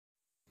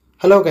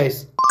Hello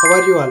guys, how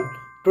are you all?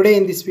 Today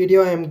in this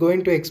video I am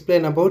going to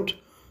explain about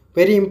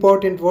very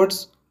important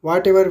words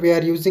whatever we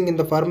are using in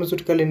the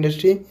pharmaceutical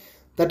industry.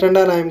 That and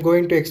all I am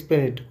going to explain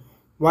it.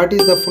 What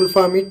is the full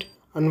form it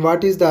and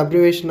what is the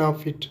abbreviation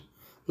of it.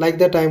 Like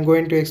that I am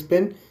going to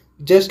explain.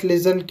 Just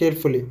listen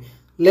carefully.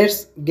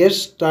 Let's get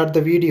start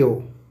the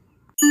video.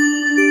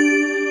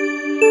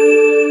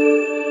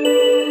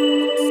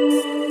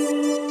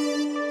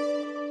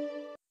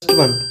 First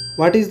one,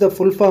 what is the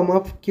full form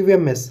of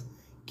QMS?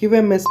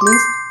 QMS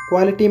means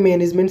Quality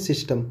Management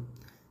System.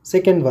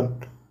 Second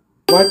one,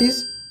 what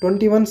is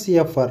 21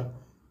 CFR?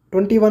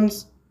 21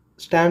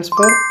 stands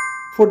for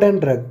Food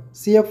and Drug.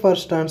 CFR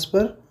stands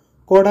for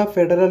Code of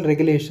Federal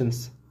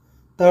Regulations.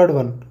 Third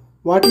one,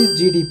 what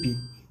is GDP?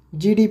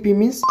 GDP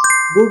means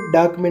Good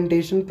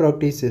Documentation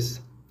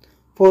Practices.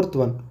 Fourth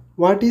one,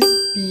 what is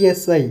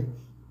PSI?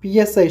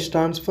 PSI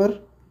stands for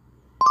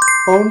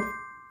Pound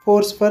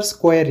Force per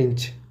Square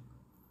Inch.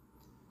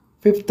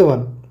 Fifth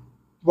one,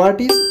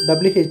 what is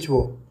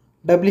WHO?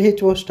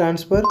 WHO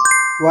stands for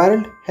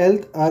World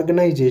Health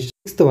Organization.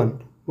 Sixth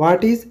one,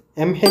 what is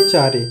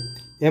MHRA?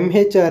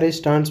 MHRA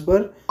stands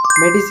for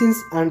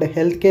Medicines and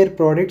Healthcare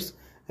Products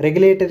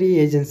Regulatory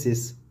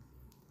Agencies.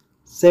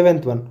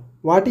 Seventh one,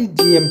 what is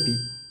GMP?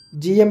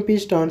 GMP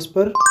stands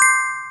for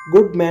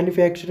Good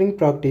Manufacturing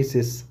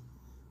Practices.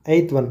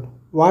 Eighth one,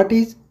 what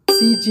is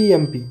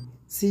CGMP?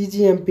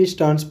 CGMP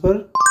stands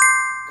for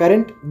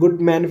Current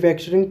Good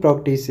Manufacturing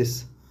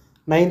Practices.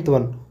 Ninth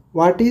one,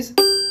 what is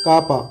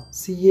CAPA?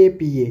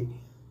 CAPA.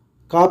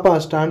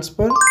 CAPA stands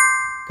for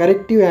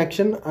Corrective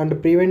Action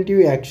and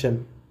Preventive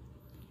Action.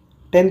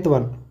 10th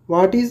one,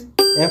 what is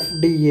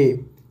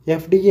FDA?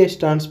 FDA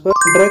stands for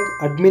Drug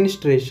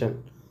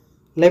Administration.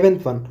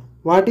 11th one,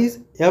 what is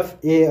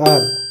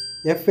FAR?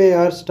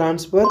 FAR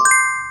stands for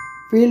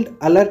Field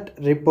Alert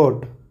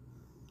Report.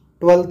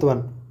 12th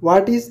one,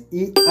 what is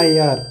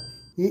EIR?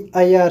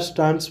 EIR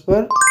stands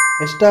for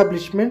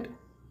Establishment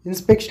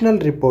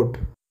Inspectional Report.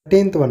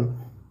 13th one,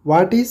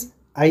 what is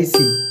IC?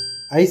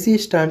 IC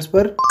stands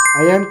for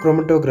Ion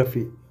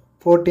Chromatography.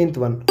 14th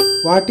one,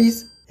 what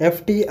is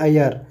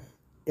FTIR?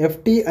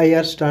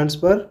 FTIR stands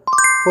for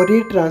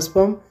Fourier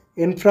Transform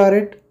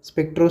Infrared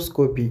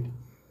Spectroscopy.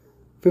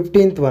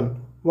 15th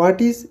one,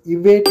 what is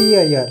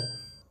UATIR?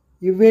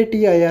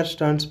 UATIR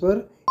stands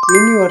for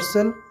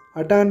Universal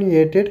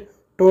Attenuated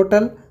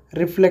Total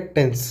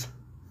Reflectance.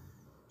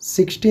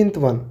 16th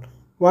one,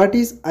 what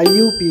is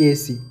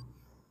IUPAC?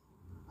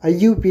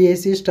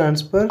 IUPAC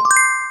stands for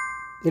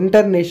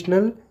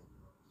International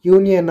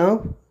Union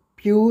of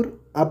Pure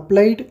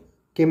Applied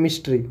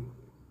Chemistry.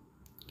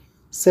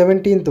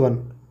 17th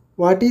one,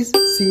 what is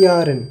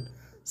CRN?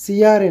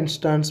 CRN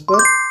stands for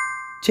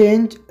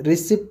Change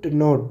Receipt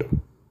Note.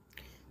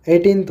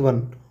 18th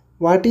one,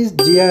 what is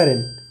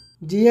GRN?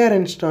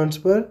 GRN stands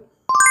for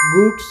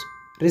Goods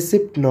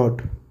Receipt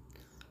Note.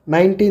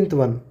 19th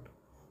one,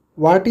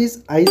 what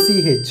is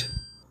ICH?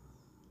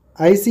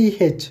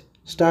 ICH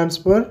stands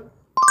for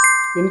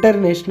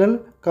International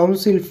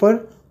Council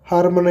for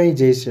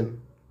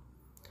Harmonization.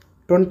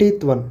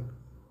 20th one,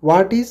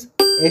 what is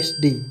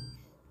SD?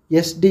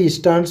 SD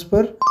stands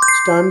for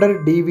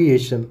Standard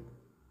Deviation.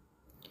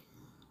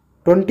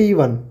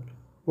 21,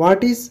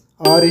 what is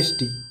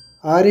RSD?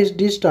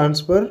 RSD stands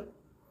for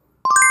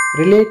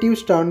Relative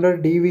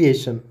Standard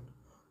Deviation.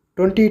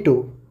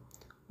 22,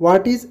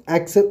 what is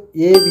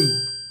AV?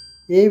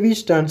 AV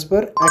stands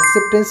for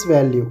Acceptance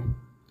Value.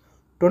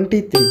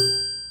 23,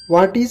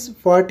 what is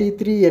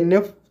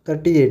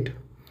 43NF38?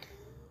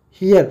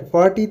 Here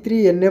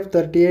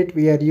 43NF38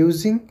 we are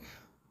using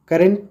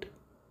current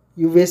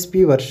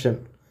USB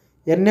version.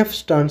 NF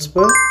stands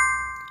for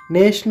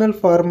National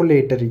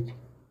Formulary.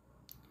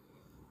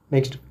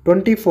 Next,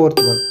 24th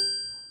one,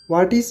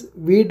 what is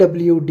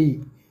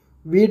VWD?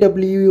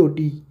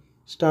 VWD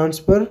stands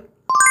for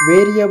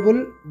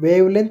Variable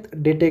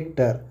Wavelength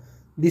Detector.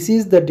 This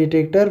is the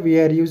detector we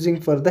are using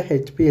for the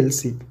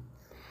HPLC.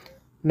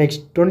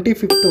 Next,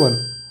 25th one,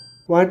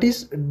 what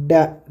is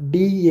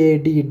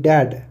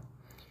DAD?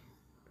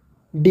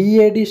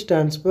 DAD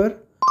stands for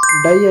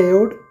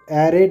Diode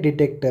Array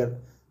Detector.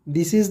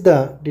 This is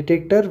the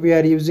detector we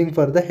are using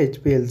for the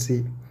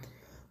HPLC.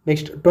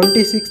 Next,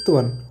 26th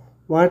one,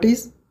 what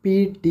is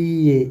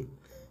PDA?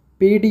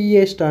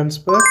 PDA stands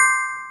for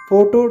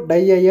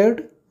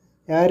Photodiode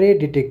Array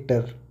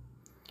Detector.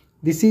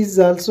 This is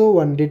also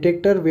one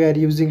detector we are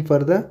using for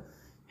the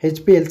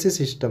HPLC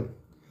system.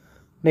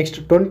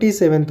 Next,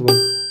 27th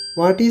one,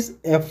 what is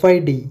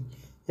FID?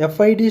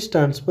 FID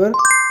stands for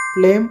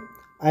Flame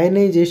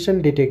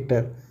Ionization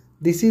Detector.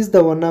 This is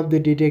the one of the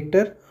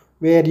detector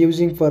we are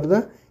using for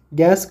the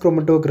gas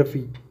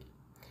chromatography.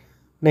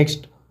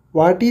 Next,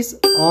 what is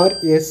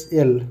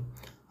RSL?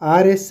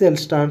 RSL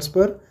stands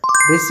for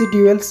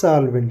Residual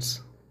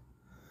Solvents.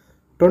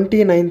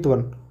 29th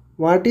one,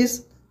 what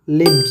is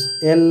LIMS?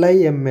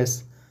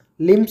 LIMS.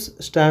 LIMS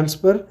stands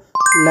for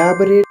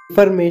Laboratory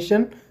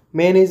Information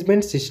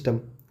Management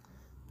System.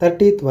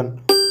 30th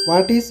one,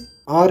 what is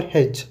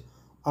RH?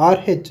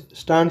 RH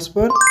stands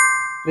for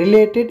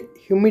Related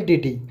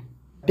Humidity.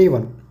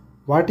 31,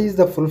 What is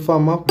the full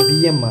form of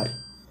BMR?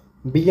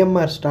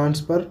 BMR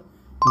stands for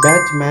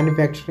Batch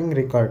Manufacturing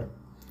Record.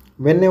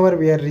 Whenever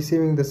we are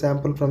receiving the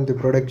sample from the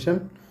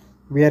production,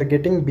 we are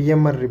getting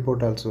BMR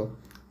report also.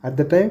 At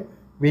the time,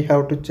 we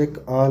have to check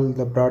all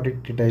the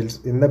product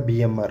details in the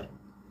BMR.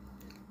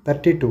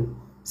 32.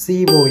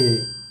 COA.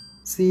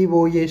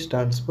 COA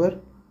stands for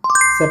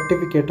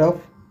Certificate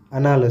of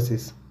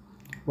Analysis.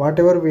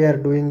 Whatever we are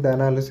doing the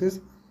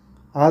analysis,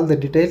 all the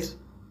details,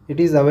 it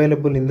is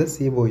available in the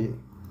COA.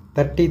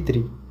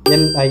 33.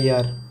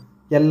 LIR.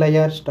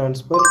 LIR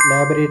stands for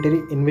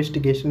Laboratory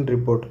Investigation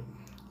Report.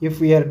 If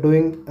we are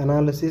doing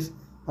analysis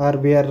or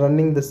we are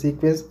running the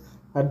sequence,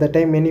 at the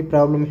time any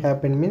problem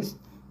happen means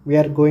we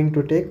are going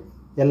to take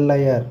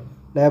LIR,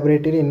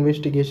 Laboratory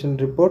Investigation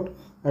Report,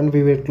 and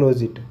we will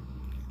close it.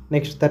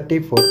 Next,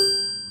 34.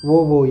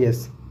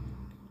 OOS.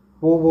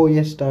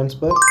 OOS stands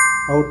for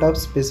Out of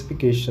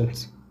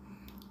Specifications.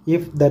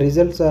 If the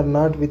results are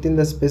not within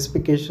the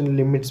specification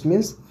limits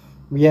means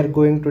we are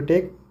going to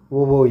take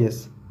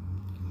OOS.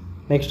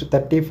 Next,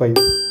 35.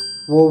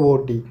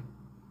 OOT.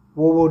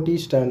 OOT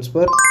stands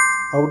for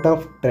Out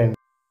of Trend.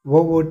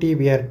 OOT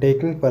we are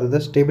taking for the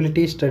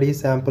stability study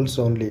samples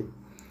only.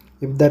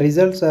 If the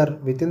results are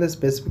within the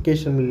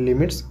specification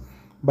limits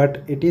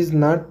but it is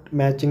not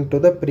matching to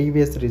the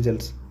previous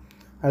results,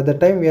 at the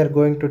time we are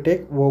going to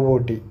take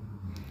OOT.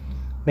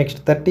 Next,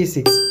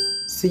 36.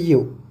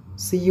 CU.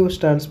 CU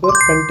stands for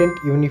Content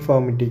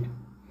Uniformity.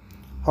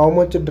 How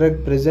much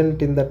drug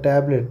present in the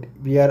tablet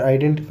we are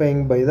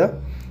identifying by the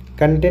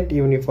content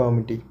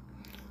uniformity.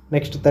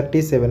 Next,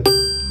 37.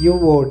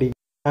 UOD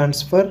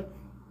stands for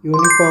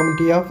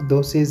Uniformity of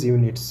Dosage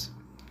Units.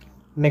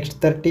 Next,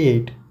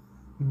 38.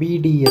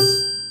 BDS.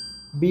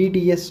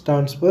 BDS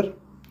stands for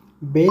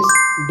Base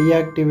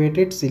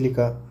Deactivated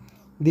Silica.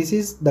 This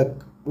is the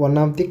one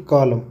of the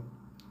column.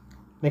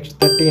 Next,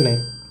 39.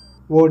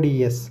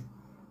 ODS.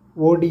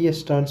 ODS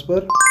stands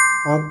for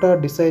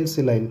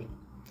octadisylsilyl.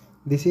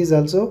 This is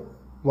also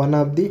one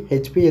of the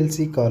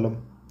HPLC column.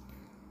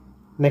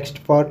 Next,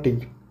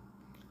 40.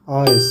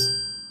 RS.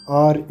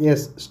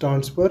 RS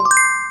stands for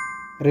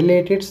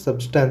Related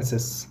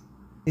Substances.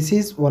 This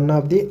is one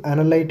of the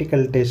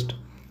analytical test.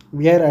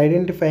 We are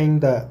identifying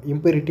the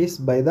impurities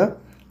by the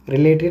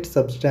Related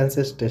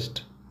Substances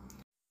test.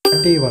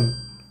 41.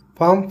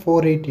 Form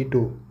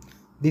 482.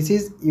 This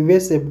is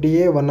US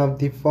FDA one of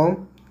the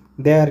form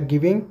they are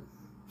giving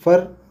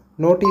for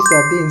notice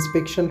of the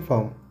inspection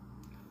form.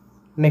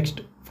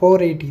 Next,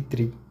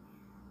 483.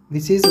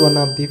 This is one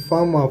of the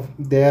form of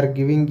they are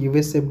giving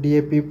US FDA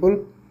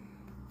people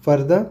for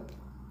the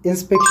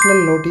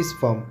inspectional notice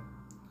form.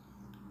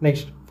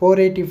 Next,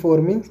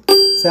 484 means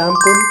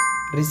sample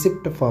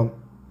receipt form.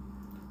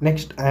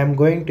 Next, I am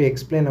going to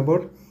explain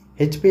about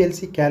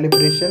HPLC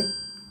calibration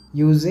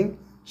using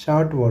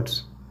short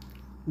words.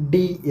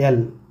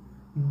 DL.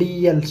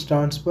 DL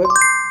stands for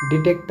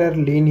Detector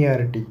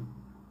Linearity.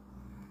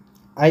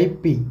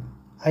 IP.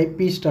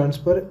 IP stands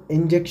for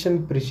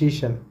Injection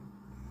Precision.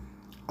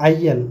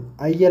 IL.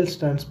 IL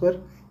stands for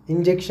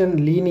Injection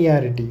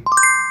Linearity.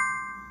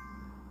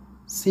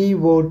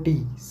 COT.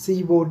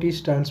 COT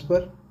stands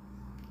for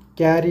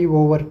Carry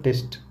Over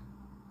Test.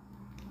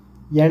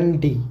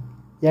 ND.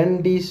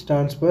 ND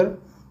stands for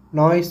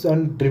Noise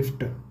and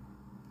Drift.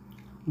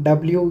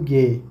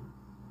 WA.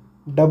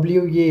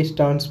 WA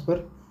stands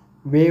for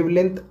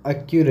Wavelength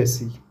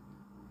Accuracy.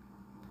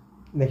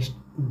 Next,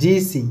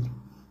 GC.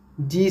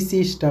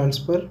 GC stands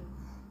for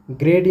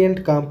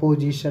Gradient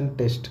Composition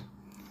Test.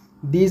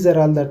 These are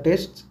all the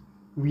tests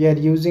we are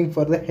using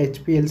for the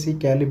HPLC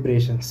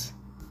calibrations.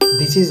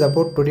 This is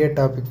about today's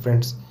topic,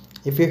 friends.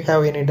 If you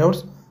have any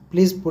doubts,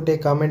 please put a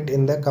comment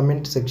in the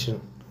comment section.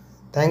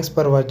 Thanks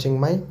for watching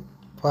my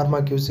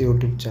Pharma QC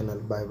YouTube channel.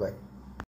 Bye bye.